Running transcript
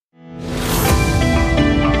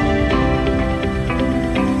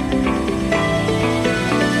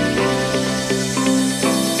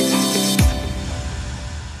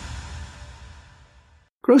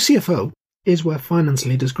Grow CFO is where finance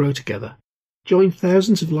leaders grow together. Join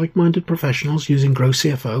thousands of like-minded professionals using Grow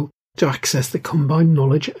CFO to access the combined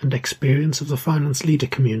knowledge and experience of the finance leader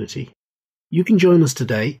community. You can join us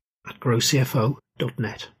today at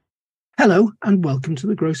growcfo.net. Hello and welcome to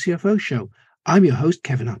the Grow CFO show. I'm your host,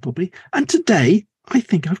 Kevin Appleby, and today I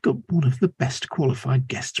think I've got one of the best qualified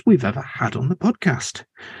guests we've ever had on the podcast.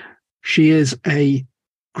 She is a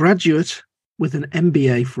graduate with an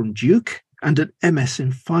MBA from Duke and an MS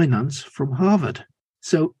in finance from Harvard.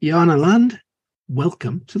 So, Jana Land,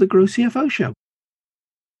 welcome to the Grow CFO show.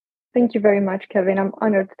 Thank you very much, Kevin. I'm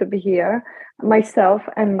honored to be here. Myself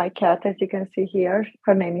and my cat, as you can see here,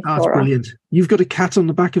 her name is Sora. That's brilliant. You've got a cat on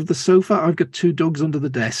the back of the sofa. I've got two dogs under the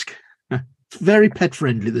desk. It's very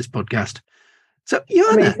pet-friendly, this podcast. So,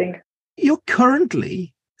 Jana, amazing. You're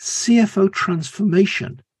currently CFO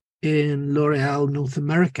transformation in L'Oreal North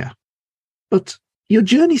America. But your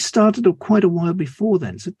journey started quite a while before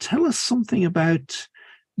then. So tell us something about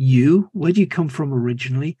you. Where do you come from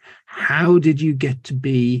originally? How did you get to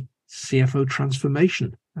be CFO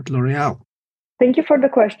transformation at L'Oreal? Thank you for the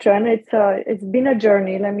question. It's been a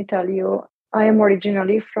journey, let me tell you. I am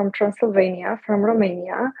originally from Transylvania, from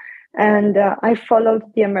Romania, and I followed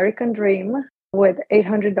the American dream with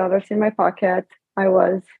 $800 in my pocket. I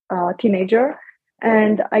was a teenager,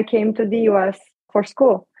 and I came to the US for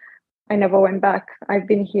school. I never went back. I've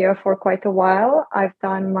been here for quite a while. I've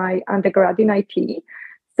done my undergrad in IT.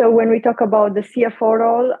 So when we talk about the CFO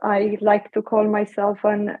role, I like to call myself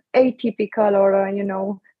an atypical or,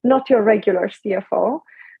 not your regular CFO.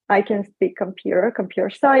 I can speak computer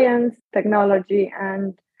science, technology.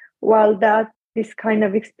 And while this kind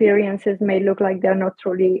of experiences may look like they're not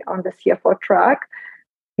truly on the CFO track,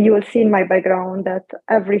 you will see in my background that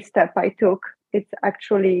every step I took, it's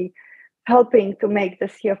actually helping to make the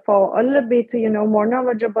CFO a little bit, more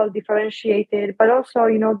knowledgeable, differentiated, but also,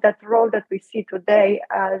 that role that we see today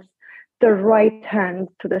as the right hand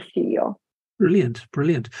to the CEO.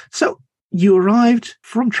 Brilliant. So you arrived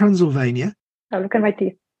from Transylvania. Oh, look at my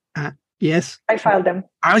teeth. Yes. I filed them.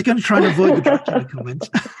 I was going to try and avoid the Dracula comments.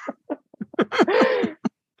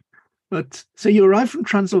 But so you arrived from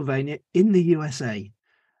Transylvania in the USA,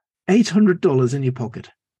 $800 in your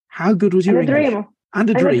pocket. How good was your English? And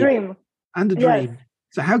a dream. Yes.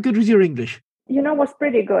 So how good was your English? Was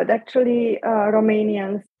pretty good. Actually,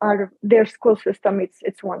 Romanians their school system,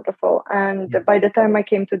 it's wonderful. And by the time I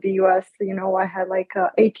came to the US, I had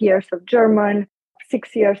 8 years of German,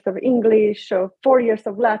 6 years of English, 4 years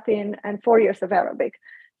of Latin, and 4 years of Arabic.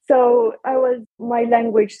 So my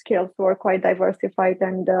language skills were quite diversified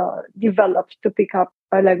and developed to pick up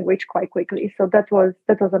a language quite quickly. So that was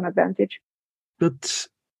an advantage. But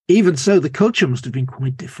even so, the culture must have been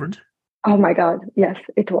quite different. Oh my God, yes,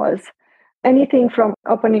 it was. Anything from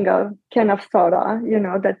opening a can of soda,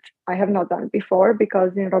 that I have not done before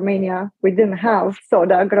because in Romania we didn't have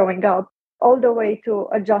soda growing up, all the way to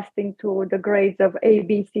adjusting to the grades of A,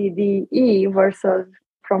 B, C, D, E versus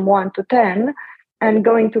from 1 to 10. And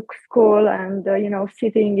going to school and,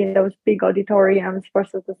 sitting in those big auditoriums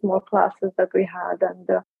versus the small classes that we had. And,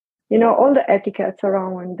 all the etiquettes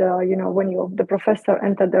around, when the professor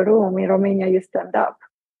entered the room, in Romania, you stand up.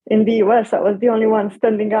 In the US, I was the only one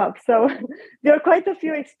standing up. So there are quite a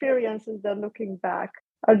few experiences that looking back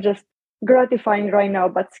are just gratifying right now,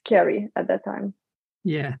 but scary at that time.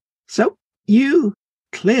 Yeah. So you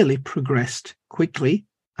clearly progressed quickly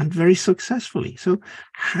and very successfully. So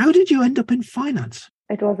how did you end up in finance?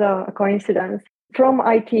 It was a coincidence. From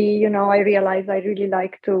IT, I realized I really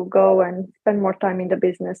like to go and spend more time in the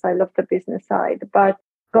business. I love the business side. But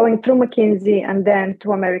going through McKinsey and then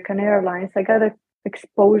to American Airlines, I got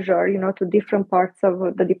exposure, to different parts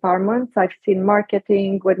of the departments. I've seen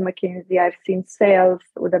marketing with McKinsey. I've seen sales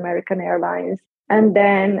with American Airlines. And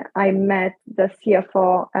then I met the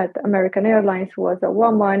CFO at American Airlines, who was a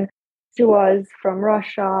woman. She was from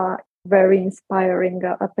Russia, very inspiring,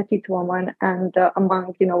 a petite woman, and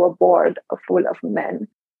among, a board full of men.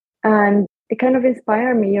 And it kind of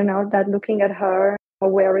inspired me, that looking at her,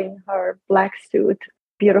 wearing her black suit,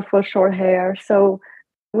 beautiful short hair. So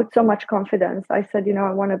with so much confidence, I said,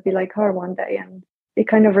 I want to be like her one day. And it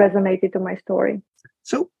kind of resonated to my story.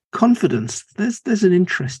 So confidence, there's an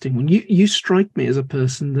interesting one. You strike me as a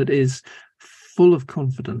person that is full of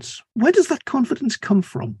confidence. Where does that confidence come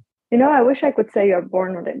from? I wish I could say you're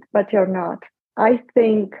born with it, but you're not. I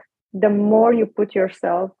think the more you put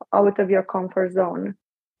yourself out of your comfort zone,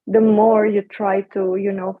 the more you try to,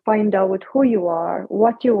 find out who you are,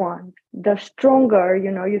 what you want, the stronger,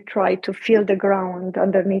 you try to feel the ground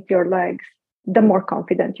underneath your legs, the more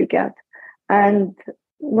confident you get. And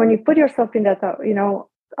when you put yourself in that,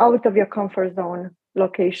 out of your comfort zone,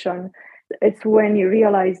 location. It's when you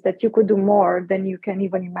realize that you could do more than you can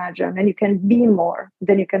even imagine, and you can be more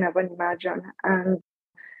than you can even imagine. And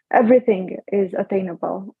everything is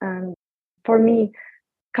attainable. And for me,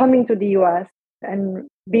 coming to the US and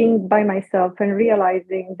being by myself and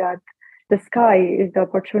realizing that the sky is the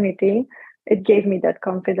opportunity, it gave me that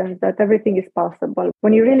confidence that everything is possible.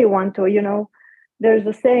 When you really want to, there's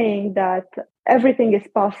a saying that everything is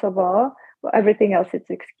possible, everything else is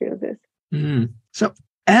excuses. So,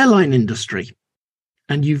 airline industry,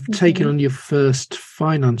 and you've taken on your first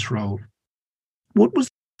finance role. What was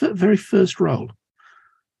the very first role?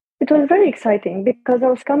 It was very exciting because I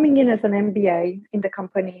was coming in as an MBA in the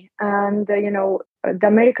company, and the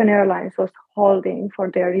American Airlines was holding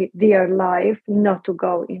for their dear life not to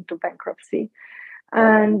go into bankruptcy,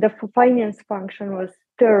 and the finance function was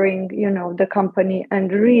stirring, the company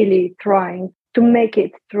and really trying to make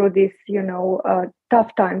it through this,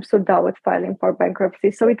 tough times without filing for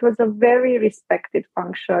bankruptcy. So it was a very respected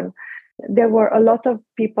function. There were a lot of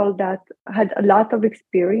people that had a lot of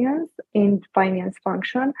experience in finance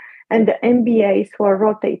function, and the MBAs were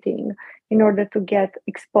rotating in order to get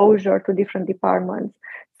exposure to different departments.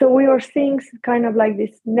 So we were seeing kind of like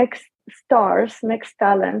this next stars, next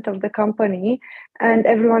talent of the company, and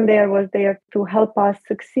everyone there was there to help us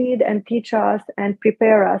succeed and teach us and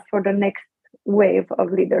prepare us for the next wave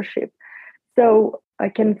of leadership. So I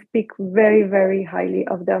can speak very, very highly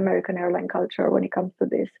of the American airline culture when it comes to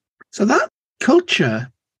this. So that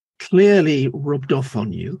culture clearly rubbed off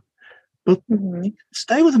on you, but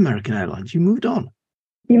stay with American Airlines. You moved on.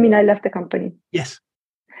 You mean I left the company? Yes.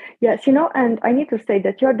 Yes, and I need to say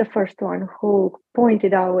that you're the first one who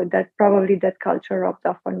pointed out that probably that culture rubbed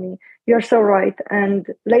off on me. You're so right. And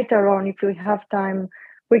later on, if we have time,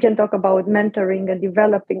 we can talk about mentoring and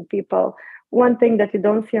developing people. One thing that you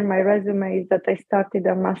don't see on my resume is that I started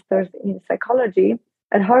a master's in psychology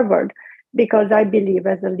at Harvard, because I believe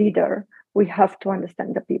as a leader, we have to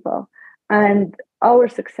understand the people. And our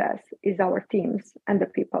success is our teams and the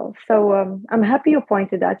people. So I'm happy you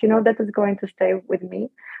pointed that. That is going to stay with me.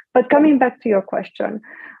 But coming back to your question,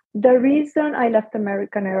 the reason I left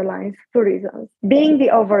American Airlines, 2 reasons. Being the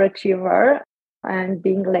overachiever and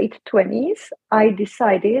being late 20s, I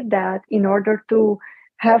decided that in order to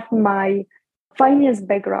have my finance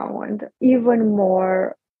background even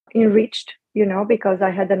more enriched, because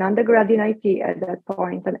I had an undergrad in IT at that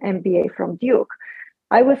point, an MBA from Duke,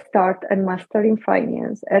 I would start a master in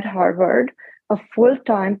finance at Harvard, a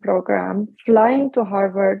full-time program, flying to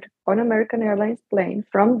Harvard on American Airlines plane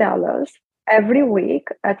from Dallas every week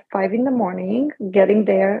at 5 a.m, getting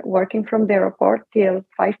there, working from the airport till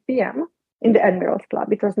 5 p.m. in the Admirals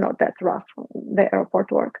Club. It was not that rough, the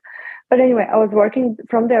airport work. But anyway, I was working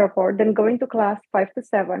from the airport, then going to class 5 to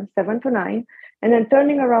 7, 7 to 9, and then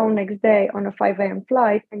turning around next day on a 5 a.m.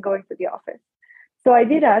 flight and going to the office. So I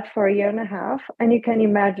did that for a year and a half, and you can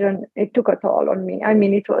imagine it took a toll on me. I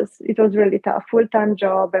mean, it was really tough, full-time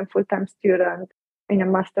job and full-time student in a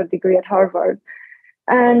master's degree at Harvard.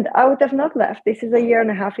 And I would have not left. This is a year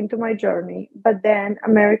and a half into my journey. But then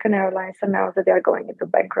American Airlines announced that they are going into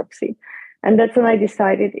bankruptcy. And that's when I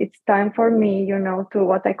decided it's time for me, to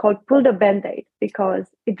what I call pull the Band-Aid, because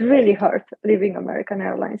it really hurt leaving American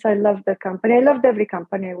Airlines. I loved the company. I loved every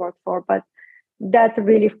company I worked for, but that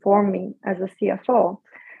really formed me as a CFO.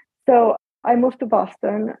 So I moved to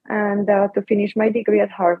Boston and to finish my degree at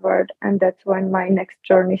Harvard. And that's when my next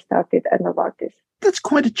journey started at Novartis. That's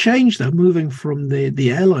quite a change, though, moving from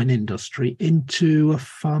the airline industry into a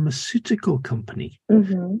pharmaceutical company.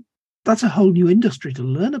 That's a whole new industry to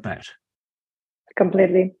learn about.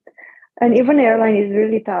 Completely. And even airline is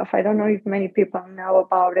really tough. I don't know if many people know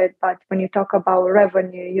about it, but when you talk about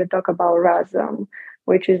revenue, you talk about RASM,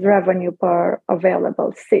 which is revenue per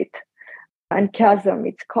available seat. And CASM,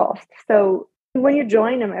 it's cost. So when you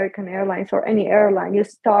join American Airlines or any airline, you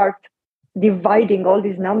start dividing all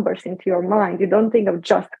these numbers into your mind. You don't think of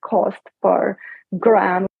just cost per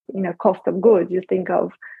gram, cost of goods. You think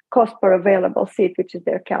of cost per available seat, which is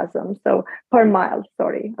their CASM. So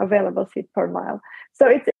available seat per mile. So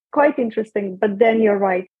it's quite interesting. But then you're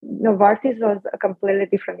right. Novartis was a completely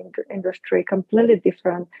different industry, completely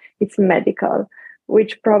different. It's medical,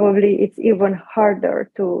 which probably it's even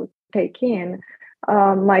harder to take in.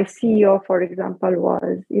 My CEO, for example,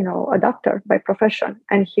 was, a doctor by profession,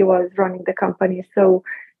 and he was running the company. So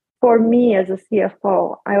for me as a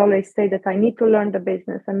CFO, I always say that I need to learn the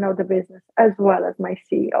business and know the business as well as my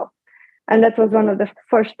CEO. And that was one of the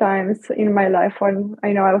first times in my life when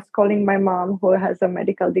I was calling my mom, who has a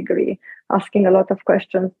medical degree, asking a lot of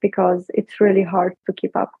questions because it's really hard to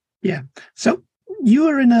keep up. Yeah. So you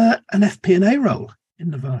were in an FP&A role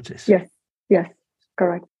in Novartis. Yes.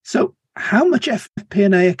 correct. So how much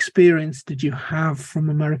FP&A experience did you have from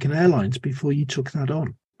American Airlines before you took that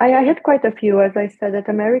on? I had quite a few. As I said, at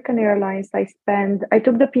American Airlines, I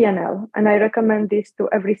took the P&L, and I recommend this to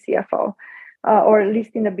every CFO, or at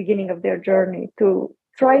least in the beginning of their journey, to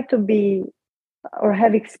try to be or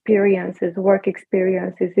have work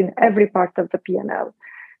experiences in every part of the P&L.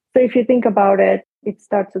 So if you think about it, it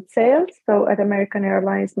starts with sales. So at American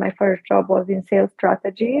Airlines, my first job was in sales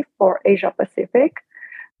strategy for Asia Pacific.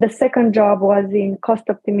 The second job was in cost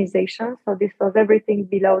optimization. So this was everything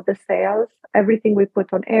below the sales, everything we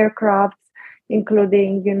put on aircrafts,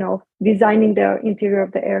 including, designing the interior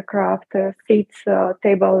of the aircraft, seats,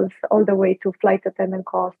 tables, all the way to flight attendant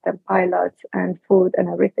cost and pilots and food and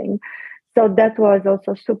everything. So that was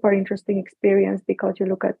also super interesting experience because you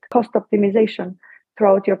look at cost optimization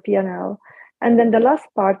throughout your P&L. And then the last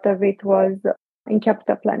part of it was in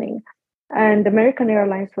capital planning. And American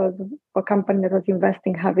Airlines was a company that was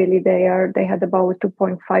investing heavily there. They had about a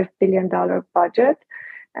 $2.5 billion budget,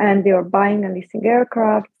 and they were buying and leasing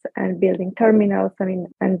aircrafts and building terminals,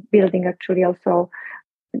 and building actually also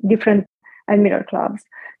different Admiral clubs.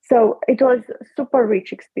 So it was a super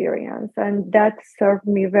rich experience, and that served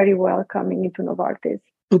me very well coming into Novartis.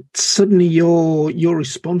 But suddenly you're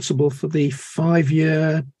responsible for the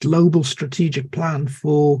 5-year global strategic plan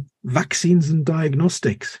for vaccines and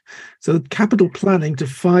diagnostics. So capital planning to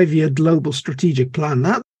 5-year global strategic plan,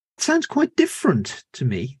 that sounds quite different to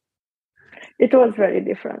me. It was very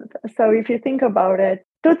different. So if you think about it,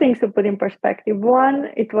 two things to put in perspective.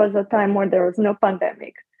 One, it was a time when there was no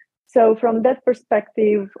pandemic. So from that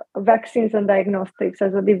perspective, vaccines and diagnostics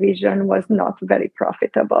as a division was not very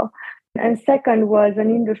profitable. And second was an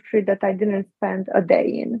industry that I didn't spend a day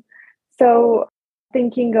in. So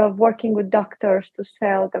thinking of working with doctors to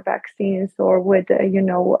sell the vaccines, or with,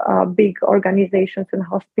 big organizations and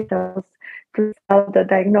hospitals to sell the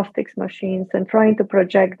diagnostics machines, and trying to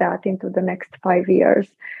project that into the next 5 years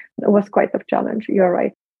was quite a challenge. You're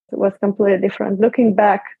right. It was completely different. Looking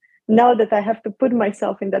back, now that I have to put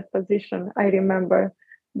myself in that position, I remember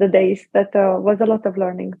the days that was a lot of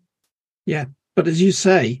learning. Yeah. But as you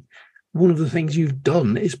say, one of the things you've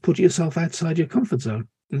done is put yourself outside your comfort zone.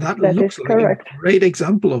 And that looks like correct. A great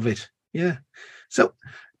example of it. Yeah. So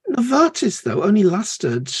Novartis, though, only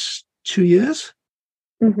lasted 2 years.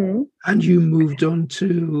 Mm-hmm. And you moved on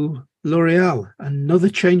to L'Oréal, another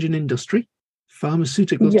change in industry,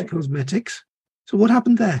 pharmaceuticals to cosmetics. So what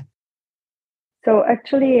happened there? So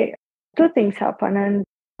actually, two things happen, and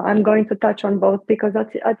I'm going to touch on both because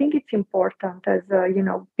I think it's important as,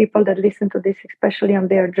 people that listen to this, especially on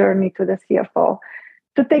their journey to the CFO,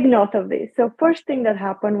 to take note of this. So first thing that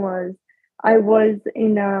happened was I was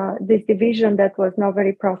in this division that was not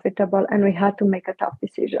very profitable, and we had to make a tough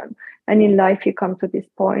decision. And in life, you come to this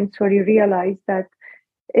point where you realize that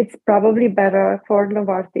it's probably better for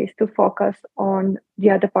Novartis to focus on the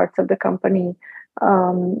other parts of the company,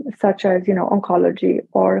 such as, oncology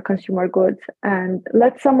or consumer goods, and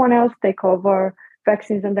let someone else take over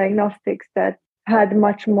vaccines and diagnostics that had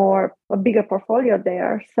a bigger portfolio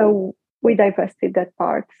there. So we divested that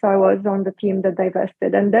part. So I was on the team that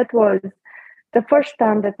divested. And that was the first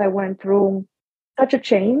time that I went through such a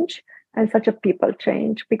change and such a people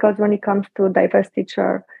change, because when it comes to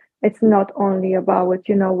divestiture, it's not only about,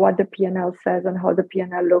 what the P&L says and how the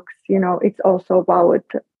P&L looks, it's also about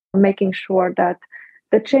making sure that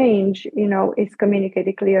the change, is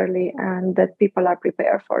communicated clearly and that people are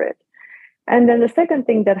prepared for it. And then the second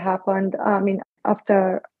thing that happened,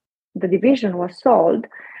 after the division was sold,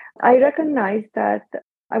 I recognized that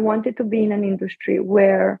I wanted to be in an industry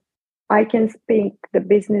where I can speak the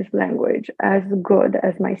business language as good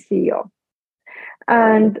as my CEO.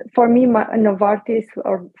 And for me, Novartis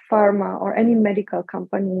or pharma or any medical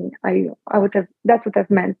company, that would have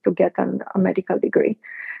meant to get a medical degree.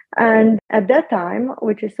 And at that time,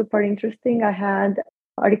 which is super interesting, I had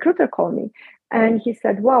a recruiter call me, and he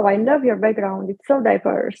said, "Wow, I love your background. It's so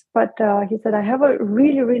diverse." But he said, "I have a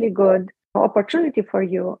really, really good opportunity for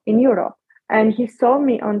you in Europe." And he saw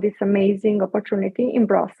me on this amazing opportunity in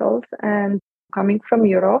Brussels, and coming from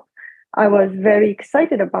Europe, I was very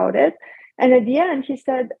excited about it. And at the end, he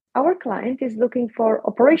said, "Our client is looking for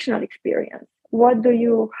operational experience. What do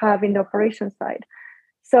you have in the operation side?"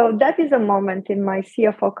 So that is a moment in my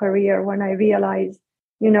CFO career when I realized,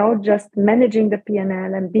 just managing the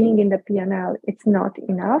P&L and being in the P&L, it's not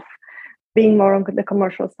enough. Being more on the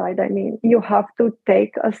commercial side, you have to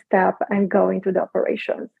take a step and go into the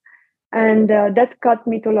operations. And that got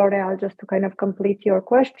me to L'Oréal, just to kind of complete your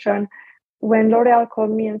question. When L'Oréal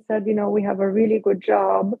called me and said, "We have a really good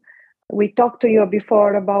job we talked to you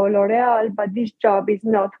before about L'Oreal, but this job is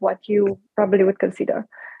not what you probably would consider.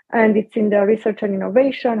 And it's in the research and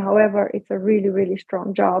innovation. However, it's a really, really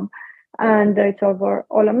strong job. And it's over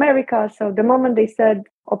all America. So the moment they said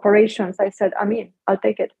operations, I said, I'm in, I'll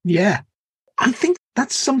take it. Yeah. I think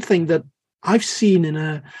that's something that I've seen in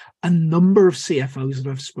a number of CFOs that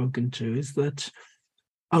I've spoken to, is that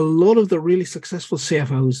a lot of the really successful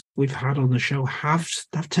CFOs we've had on the show have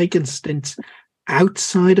taken stints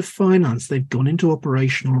outside of finance. They've gone into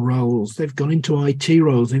operational roles, they've gone into IT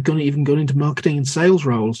roles, they've even gone into marketing and sales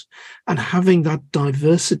roles. And having that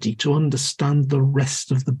diversity to understand the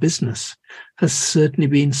rest of the business has certainly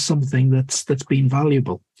been something that's been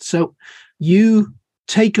valuable. So you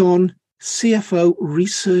take on CFO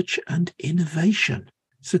research and innovation.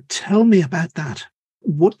 So tell me about that.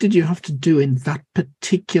 What did you have to do in that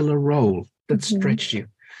particular role that stretched you?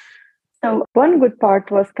 So one good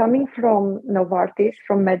part was coming from Novartis,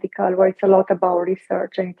 from medical, where it's a lot about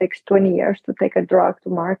research and it takes 20 years to take a drug to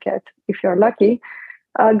market, if you're lucky.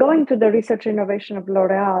 Going to the research innovation of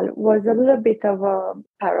L'Oreal was a little bit of a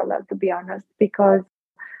parallel, to be honest, because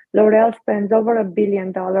L'Oreal spends over $1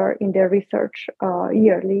 billion in their research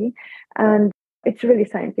yearly, and it's really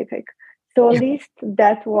scientific. So at least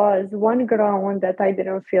that was one ground that I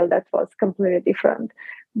didn't feel that was completely different.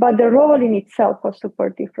 But the role in itself was super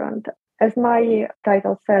different. As my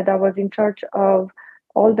title said, I was in charge of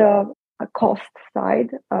all the cost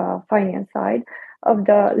side, finance side of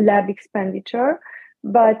the lab expenditure.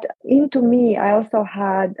 But into me, I also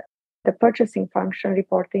had the purchasing function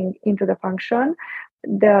reporting into the function,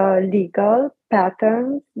 the legal,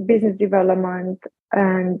 patents, business development,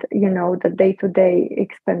 and, the day-to-day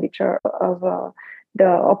expenditure of the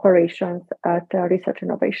operations at Research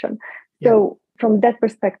Innovation. So from that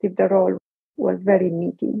perspective, the role was very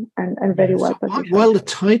meaty and very well positioned. While the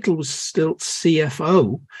title was still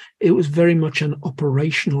CFO, it was very much an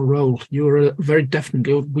operational role. You were very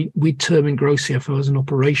definitely, we term in Grow CFO as an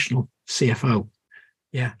operational CFO.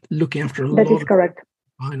 Yeah, looking after a lot of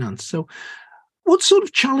finance. So what sort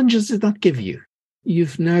of challenges did that give you?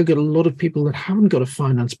 You've now got a lot of people that haven't got a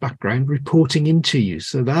finance background reporting into you.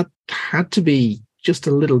 So that had to be just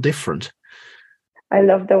a little different. I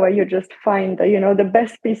love the way you just find, the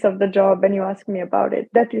best piece of the job and you ask me about it.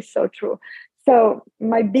 That is so true. So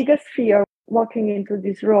my biggest fear walking into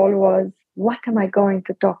this role was, what am I going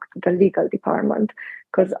to talk to the legal department?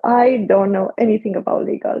 Because I don't know anything about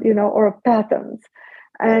legal, or patents.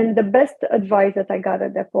 And the best advice that I got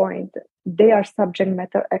at that point, they are subject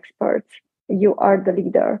matter experts. You are the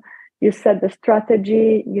leader. You set the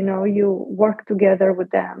strategy, you work together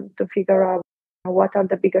with them to figure out what are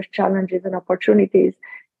the biggest challenges and opportunities.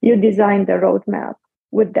 You design the roadmap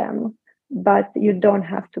with them, but you don't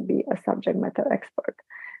have to be a subject matter expert.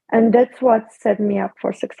 And that's what set me up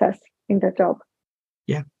for success in the job.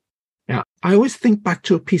 Yeah. I always think back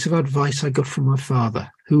to a piece of advice I got from my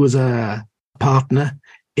father, who was a partner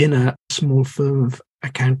in a small firm of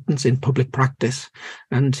accountants in public practice.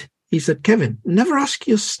 And he said, Kevin, never ask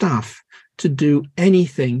your staff to do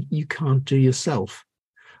anything you can't do yourself.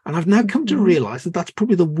 And I've now come to realize that that's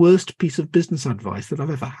probably the worst piece of business advice that I've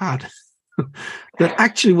ever had. That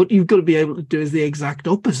actually what you've got to be able to do is the exact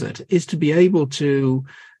opposite, is to be able to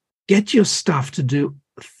get your staff to do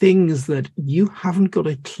things that you haven't got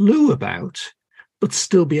a clue about, but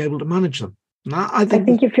still be able to manage them. Now, I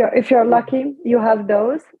think if you're lucky, you have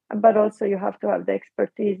those, but also you have to have the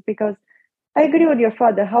expertise, because I agree with your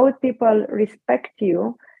father. How would people respect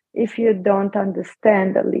you if you don't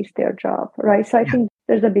understand at least their job, right? So I think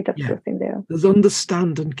there's a bit of truth in there. There's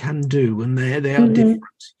understand and can do, and they are different.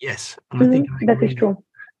 Yes, and I think that is true.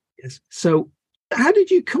 Yes. So, how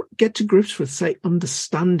did you get to grips with, say,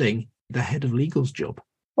 understanding the head of legal's job?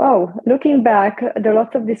 Wow, looking back, there are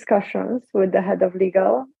lots of discussions with the head of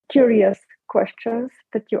legal, curious questions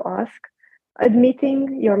that you ask,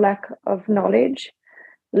 admitting your lack of knowledge,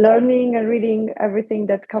 learning and reading everything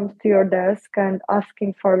that comes to your desk and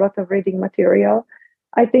asking for a lot of reading material.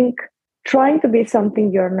 I think trying to be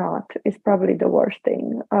something you're not is probably the worst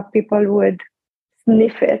thing. People would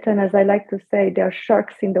sniff it. And as I like to say, there are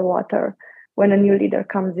sharks in the water when a new leader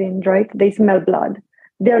comes in, right? They smell blood.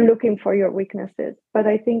 They're looking for your weaknesses. But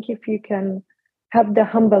I think if you can have the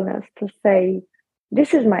humbleness to say,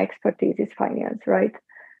 this is my expertise, is finance, right?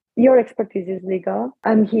 Your expertise is legal.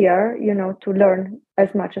 I'm here, to learn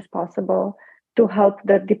as much as possible, to help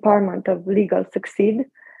the department of legal succeed,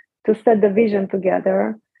 to set the vision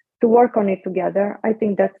together, to work on it together. I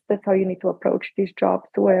think that's how you need to approach these jobs,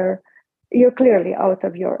 where you're clearly out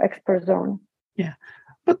of your expert zone. Yeah.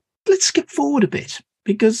 But let's skip forward a bit.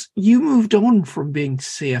 because you moved on from being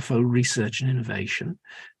CFO Research and Innovation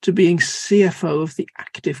to being CFO of the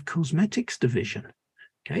Active Cosmetics division.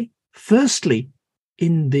 Okay. Firstly,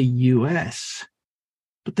 in the US,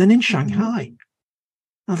 but then in Shanghai.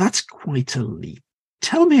 Now, that's quite a leap.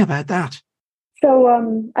 Tell me about that. So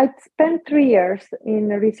I spent 3 years in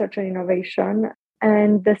research and innovation,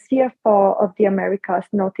 and the CFO of the Americas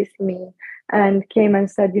noticed me and came and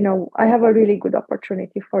said, I have a really good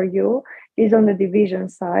opportunity for you. He's on the division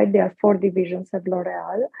side. There are 4 divisions at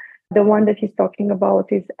L'Oréal. The one that he's talking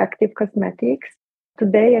about is Active Cosmetics.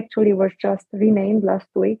 Today actually was just renamed last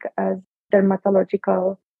week as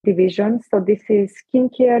Dermatological Division. So this is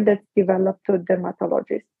skincare that's developed to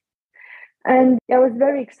dermatologists. And I was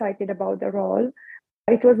very excited about the role.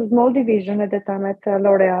 It was a small division at the time at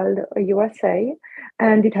L'Oréal USA,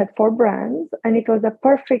 and it had 4 brands, and it was a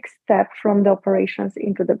perfect step from the operations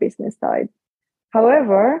into the business side.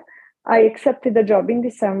 However, I accepted the job in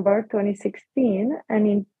December 2016, and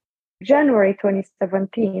in January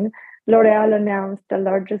 2017, L'Oréal announced the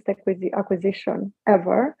largest acquisition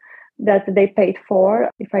ever that they paid for,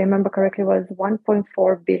 if I remember correctly, was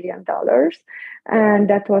 $1.4 billion. And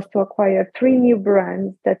that was to acquire 3 new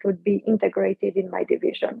brands that would be integrated in my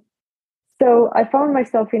division. So I found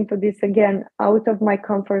myself into this, again, out of my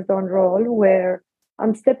comfort zone role where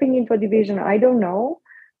I'm stepping into a division I don't know,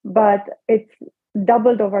 but it's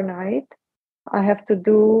doubled overnight. I have to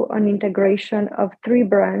do an integration of 3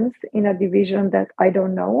 brands in a division that I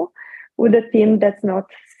don't know, with a team that's not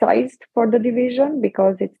sized for the division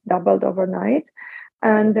because it's doubled overnight.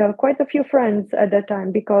 And quite a few friends at that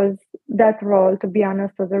time, because that role, to be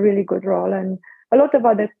honest, was a really good role. And a lot of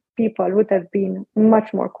other people would have been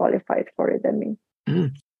much more qualified for it than me.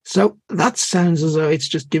 Mm. So that sounds as though it's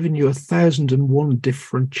just given you 1,001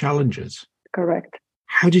 different challenges. Correct.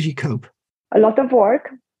 How did you cope? A lot of work,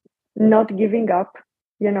 not giving up.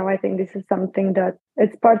 I think this is something that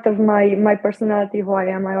it's part of my personality, who I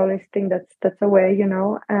am. I always think that's a way,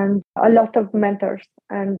 and a lot of mentors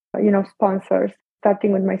and, sponsors,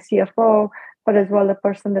 starting with my CFO, but as well the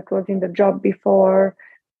person that was in the job before,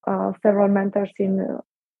 several mentors in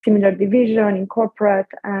similar division, in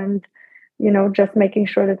corporate, and, just making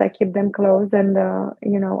sure that I keep them close and,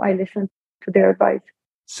 I listen to their advice.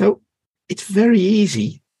 So it's very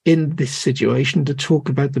easy in this situation to talk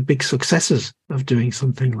about the big successes of doing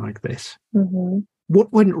something like this. Mm-hmm.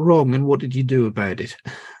 What went wrong and what did you do about it?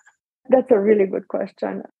 That's a really good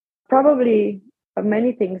question. Probably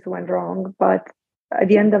many things went wrong, but at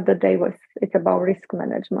the end of the day, it's about risk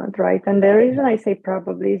management, right? And the reason I say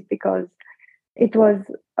probably is because it was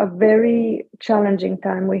a very challenging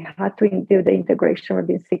time. We had to do the integration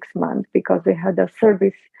within 6 months because we had a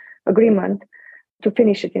service agreement to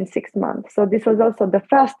finish it in 6 months. So this was also the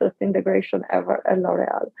fastest integration ever at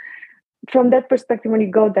L'Oréal. From that perspective, when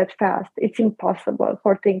you go that fast, it's impossible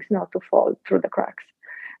for things not to fall through the cracks.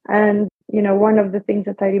 And, one of the things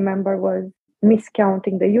that I remember was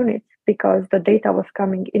miscounting the units because the data was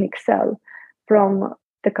coming in Excel from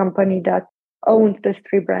the company that owned these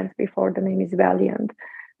 3 brands before. The name is Valiant.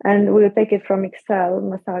 And we would take it from Excel,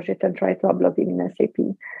 massage it, and try to upload it in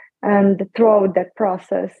SAP. And throughout that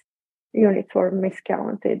process, units were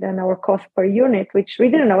miscounted, and our cost per unit, which we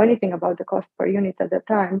didn't know anything about the cost per unit at the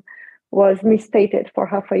time, was misstated for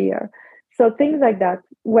half a year. So things like that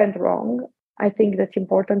went wrong. I think that's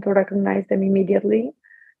important to recognize them immediately.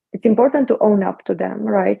 It's important to own up to them,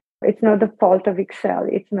 right? It's not the fault of Excel.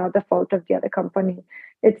 It's not the fault of the other company.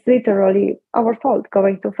 It's literally our fault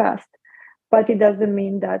going too fast. But it doesn't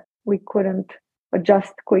mean that we couldn't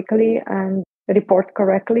adjust quickly and report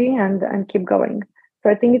correctly and keep going. So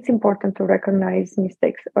I think it's important to recognize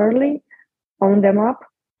mistakes early, own them up,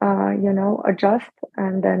 adjust,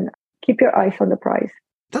 and then keep your eyes on the prize.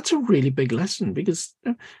 That's a really big lesson because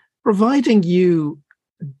providing you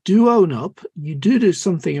do own up, you do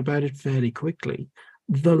something about it fairly quickly,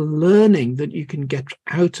 the learning that you can get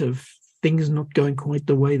out of things not going quite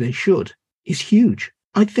the way they should is huge.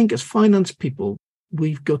 I think as finance people,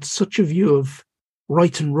 we've got such a view of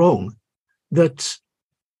right and wrong that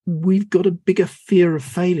we've got a bigger fear of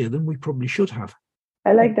failure than we probably should have.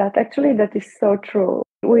 I like that. Actually, that is so true.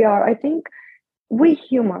 I think we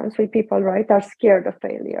humans, we people, right, are scared of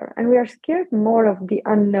failure, and we are scared more of the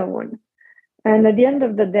unknown. And at the end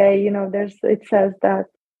of the day, it says that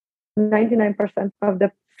 99% of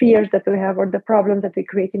the fears that we have or the problems that we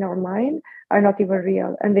create in our mind are not even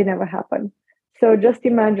real, and they never happen. So just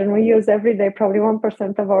imagine we use every day probably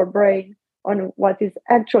 1% of our brain on what is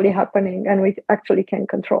actually happening and we actually can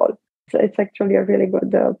control. So it's actually a really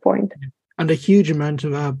good point. And a huge amount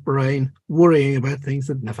of our brain worrying about things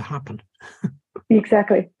that never happen.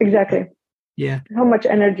 Exactly. Yeah. how much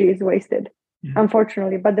energy is wasted,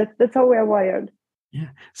 unfortunately. But that's how we are wired. Yeah.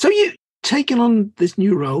 So you taken on this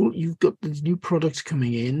new role, you've got these new products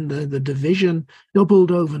coming in, the division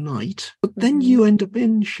doubled overnight, but then you end up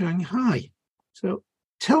in Shanghai. So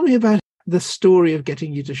tell me about the story of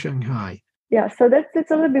getting you to Shanghai. Yeah, so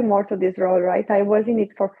that's a little bit more to this role, right? I was in it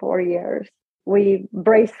for 4 years. We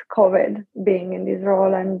braced COVID being in this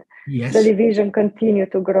role, and the division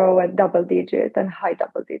continued to grow at double digit and high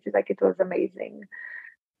double digit. Like, it was amazing.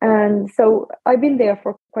 And so I've been there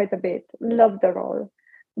for quite a bit, loved the role,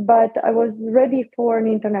 but I was ready for an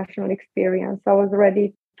international experience. I was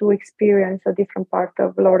ready to experience a different part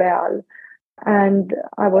of L'Oréal. And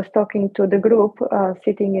I was talking to the group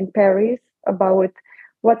sitting in Paris about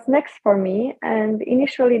what's next for me. And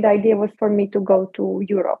initially, the idea was for me to go to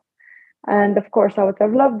Europe. And of course, I would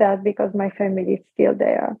have loved that because my family is still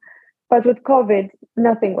there. But with COVID,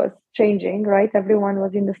 nothing was changing, right? Everyone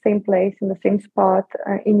was in the same place, in the same spot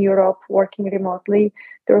in Europe, working remotely.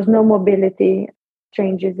 There was no mobility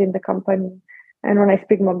changes in the company. And when I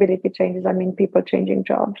speak mobility changes, I mean people changing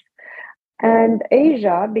jobs. And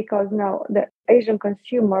Asia, because now the Asian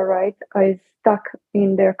consumer, right, is stuck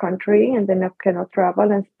in their country and then cannot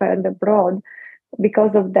travel and spend abroad.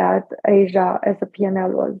 Because of that, Asia as a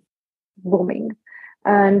P&L was booming.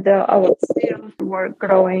 And our sales were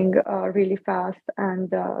growing really fast.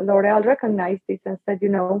 And L'Oréal recognized this and said,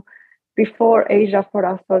 before Asia for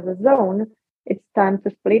us was a zone, it's time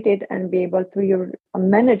to split it and be able to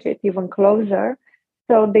manage it even closer.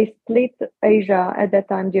 So they split Asia at that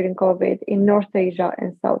time during COVID in North Asia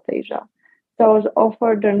and South Asia. So I was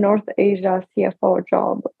offered the North Asia CFO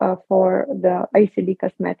job for the ACD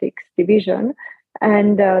Cosmetics division.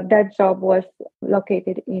 And that job was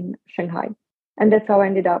located in Shanghai. And that's how I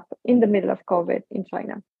ended up in the middle of COVID in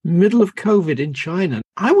China. Middle of COVID in China.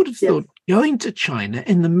 I would have thought going to China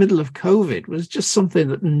in the middle of COVID was just something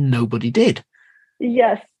that nobody did.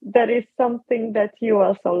 Yes, that is something that you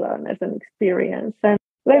also learn as an experience. And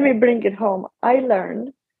let me bring it home. I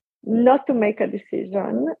learned not to make a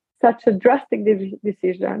decision, such a drastic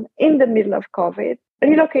decision in the middle of COVID,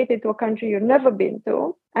 relocated to a country you've never been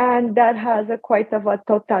to, and that has quite of a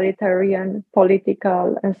totalitarian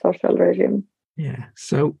political and social regime. Yeah,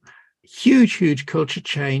 so huge culture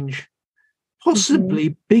change,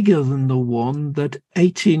 possibly bigger than the one that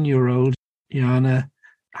 18-year-old Jana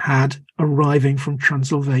had arriving from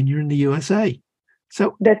Transylvania in the USA.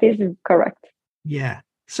 So that is correct. Yeah.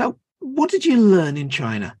 So what did you learn in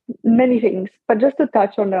China? Many things, but just to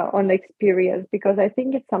touch on the experience, because I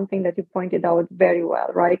think it's something that you pointed out very well,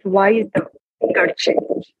 right? Why is the bigger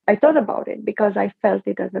change? I thought about it because I felt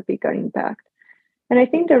it as a bigger impact. And I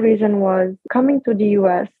think the reason was coming to the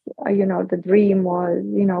US, the dream was,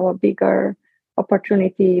 a bigger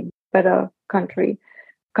opportunity, better country,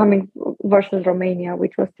 coming versus Romania,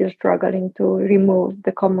 which was still struggling to remove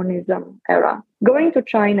the communism era. Going to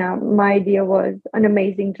China, my idea was an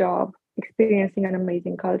amazing job, experiencing an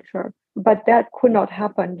amazing culture. But that could not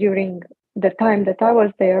happen during the time that I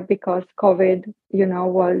was there because COVID,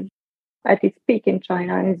 was at its peak in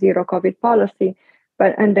China and zero COVID policy.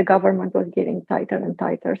 And the government was getting tighter and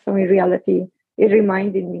tighter. So in reality, it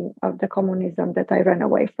reminded me of the communism that I ran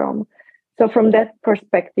away from. So from that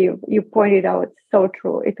perspective, you pointed out so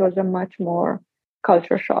true. It was a much more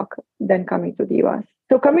culture shock than coming to the US.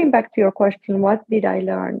 So coming back to your question, what did I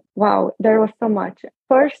learn? Wow, there was so much.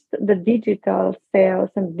 First, the digital sales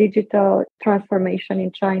and digital transformation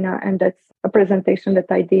in China, and that's a presentation that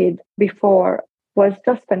I did before, was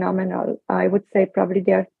just phenomenal. I would say probably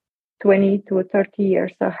they are 20 to 30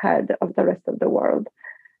 years ahead of the rest of the world.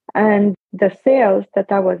 And the sales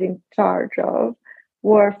that I was in charge of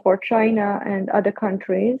were for China and other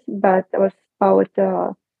countries, but it was about,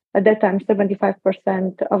 at that time,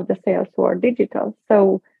 75% of the sales were digital.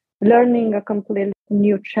 So learning a completely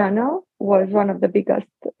new channel was one of the biggest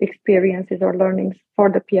experiences or learnings for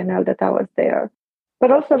the P&L that I was there. But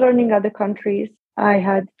also learning other countries. I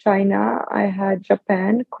had China, I had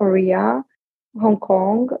Japan, Korea, Hong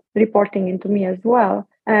Kong reporting into me as well.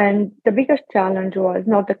 And the biggest challenge was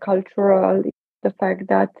not the cultural, the fact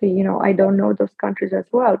that, I don't know those countries as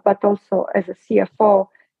well, but also as a CFO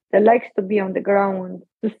that likes to be on the ground,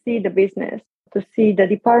 to see the business, to see the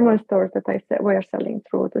department stores that we're selling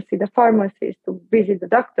through, to see the pharmacies, to visit the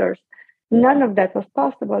doctors. None of that was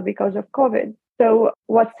possible because of COVID. So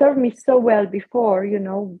what served me so well before,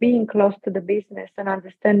 being close to the business and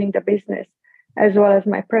understanding the business, as well as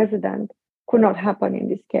my president, could not happen in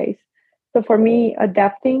this case. So for me,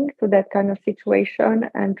 adapting to that kind of situation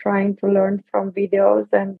and trying to learn from videos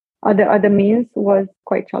and other means was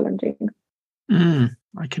quite challenging.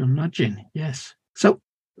 I can imagine, yes. So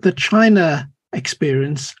the China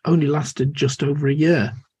experience only lasted just over a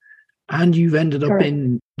year. And you've ended up Correct.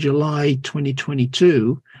 in July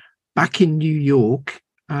 2022 back in New York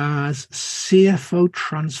as CFO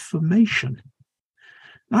transformation.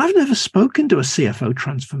 Now, I've never spoken to a CFO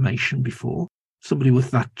transformation before, somebody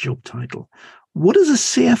with that job title. What does a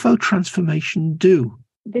CFO transformation do?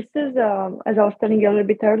 This is, as I was telling you a little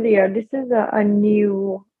bit earlier, this is a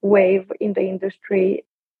new wave in the industry.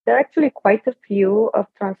 There are actually quite a few of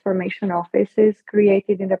transformation offices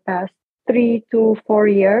created in the past 3 to 4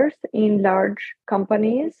 years in large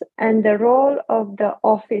companies. And the role of the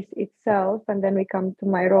office itself, and then we come to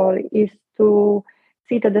my role, is to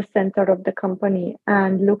sit at the center of the company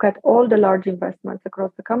and look at all the large investments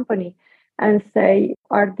across the company and say,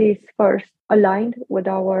 are these first aligned with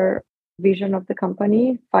our vision of the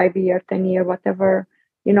company, 5-year, 10-year, whatever,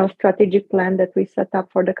 strategic plan that we set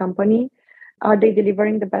up for the company? Are they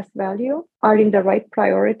delivering the best value? Are in the right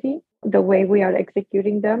priority, the way we are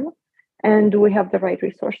executing them? And do we have the right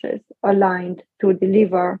resources aligned to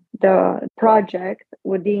deliver the project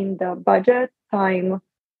within the budget, time,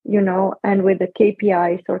 and with the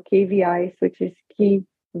KPIs or KVIs, which is key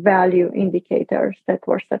value indicators that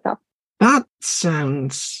were set up? That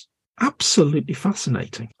sounds absolutely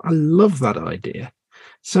fascinating. I love that idea.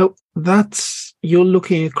 So you're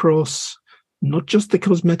looking across not just the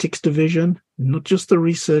cosmetics division, not just the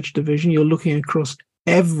research division, you're looking across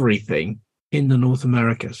everything in the North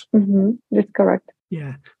Americas. Mm-hmm. That's correct.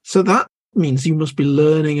 Yeah. So that means you must be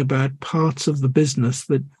learning about parts of the business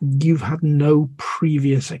that you've had no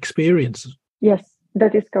previous experience. Yes,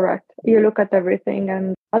 that is correct. You look at everything,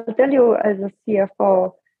 and I'll tell you, as a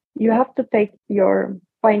CFO, you have to take your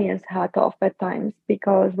finance hat off at times,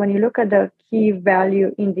 because when you look at the key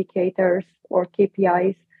value indicators or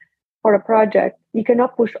KPIs for a project, you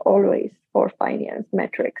cannot push always for finance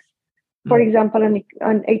metrics. For example,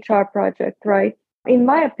 an HR project, right? In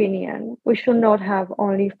my opinion, we should not have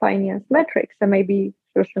only finance metrics, and maybe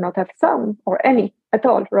we should not have some or any at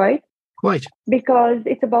all, right? Quite. Because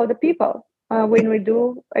it's about the people. When we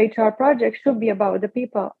do HR projects, should be about the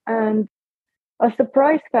people. And a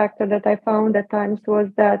surprise factor that I found at times was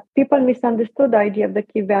that people misunderstood the idea of the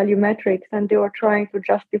key value metrics, and they were trying to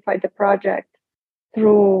justify the project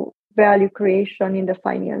through value creation in the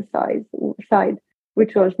finance side,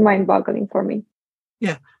 which was mind-boggling for me.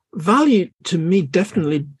 Yeah. Value, to me,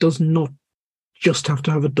 definitely does not just have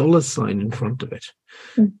to have a dollar sign in front of it.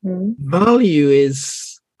 Mm-hmm. Value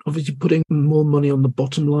is obviously putting more money on the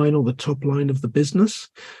bottom line or the top line of the business,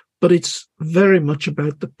 but it's very much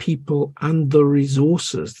about the people and the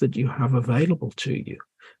resources that you have available to you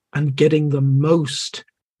and getting the most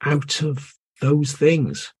out of those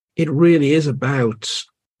things. It really is about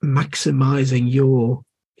maximizing your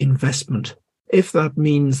investment. If that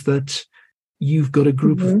means that you've got a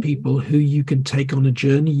group of people who you can take on a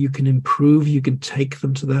journey, you can improve, you can take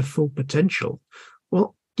them to their full potential,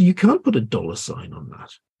 well, you can't put a dollar sign on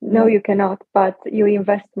that. No, you cannot, but you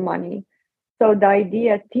invest money. So the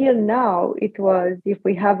idea till now, it was, if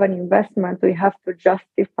we have an investment, we have to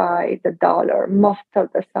justify the dollar most of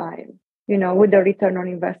the time, with the return on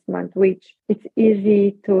investment, which it's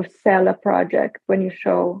easy to sell a project when you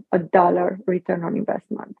show a dollar return on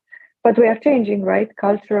investment. But we are changing, right?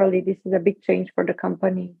 Culturally, this is a big change for the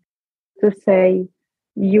company to say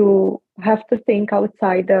you have to think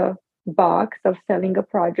outside the box of selling a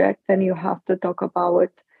project, and you have to talk about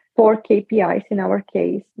 4 KPIs in our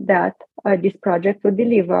case that this project will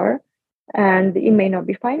deliver. And it may not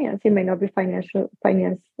be finance, it may not be finance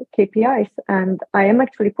KPIs. And I am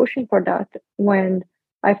actually pushing for that when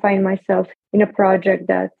I find myself in a project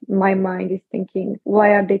that my mind is thinking,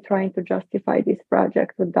 why are they trying to justify this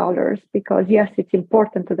project with dollars? Because yes, it's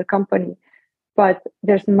important to the company, but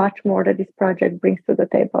there's much more that this project brings to the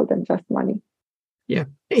table than just money. Yeah,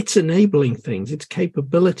 it's enabling things, it's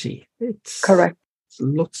capability. It's correct.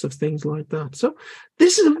 Lots of things like that. So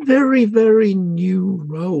this is a very, very new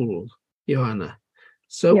role, Joanna.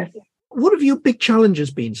 So yes. What have your big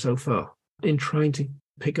challenges been so far in trying to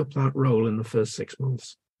pick up that role in the first 6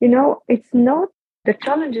 months? It's not, the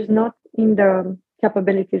challenge is not in the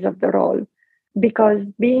capabilities of the role, because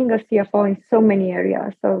being a CFO in so many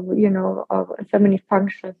areas of so many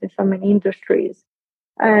functions in so many industries,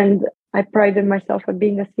 and I prided myself on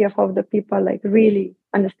being a CFO of the people, like really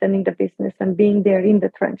understanding the business and being there in the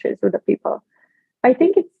trenches with the people. I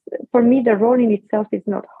think for me, the role in itself is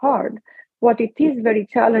not hard. What it is very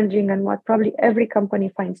challenging, and what probably every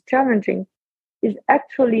company finds challenging, is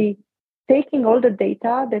actually taking all the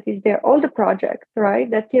data that is there, all the projects, right,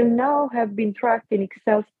 that till now have been tracked in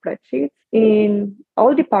Excel spreadsheets in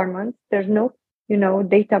all departments. There's no,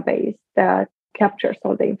 database that captures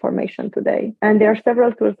all the information today. And there are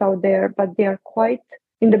several tools out there, but they are quite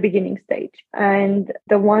in the beginning stage. And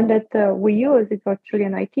the one that we use is actually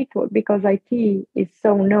an IT tool, because IT is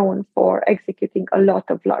so known for executing a lot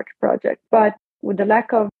of large projects. But with the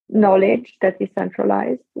lack of knowledge that is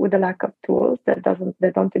centralized, with the lack of tools that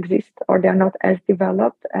don't exist, or they're not as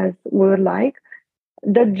developed as we would like,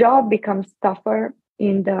 the job becomes tougher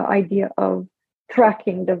in the idea of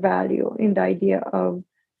tracking the value, in the idea of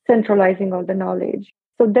centralizing all the knowledge.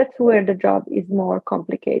 So that's where the job is more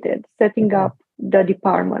complicated, setting up the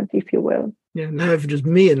department, if you will. Yeah, now if it was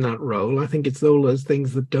me in that role, I think it's all those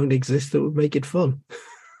things that don't exist that would make it fun.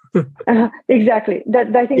 Exactly.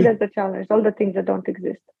 I think that's the challenge, all the things that don't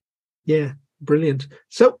exist. Yeah, brilliant.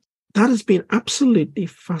 So that has been absolutely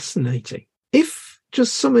fascinating. If,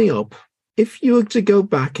 just summing up, if you were to go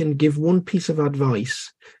back and give one piece of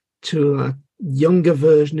advice to a younger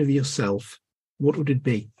version of yourself, what would it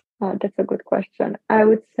be? That's a good question. I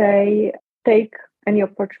would say take any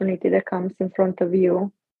opportunity that comes in front of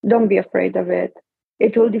you. Don't be afraid of it.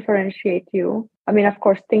 It will differentiate you. I mean, of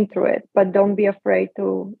course, think through it, but don't be afraid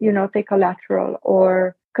to, take a lateral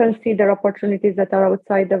or consider opportunities that are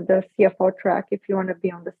outside of the CFO track if you want to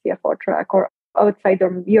be on the CFO track, or outside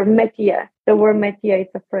of your métier. The word métier is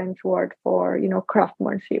a French word for,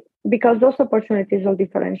 craftsmanship, because those opportunities will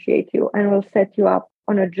differentiate you and will set you up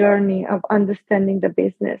on a journey of understanding the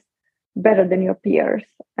business better than your peers.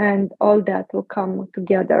 And all that will come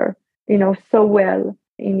together, so well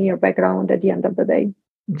in your background at the end of the day.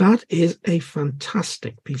 That is a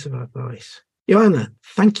fantastic piece of advice. Joanna,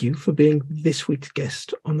 thank you for being this week's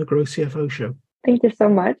guest on the Grow CFO Show. Thank you so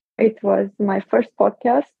much. It was my first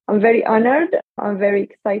podcast. I'm very honored. I'm very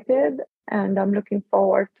excited. And I'm looking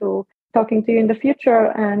forward to talking to you in the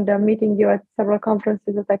future and meeting you at several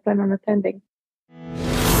conferences that I plan on attending.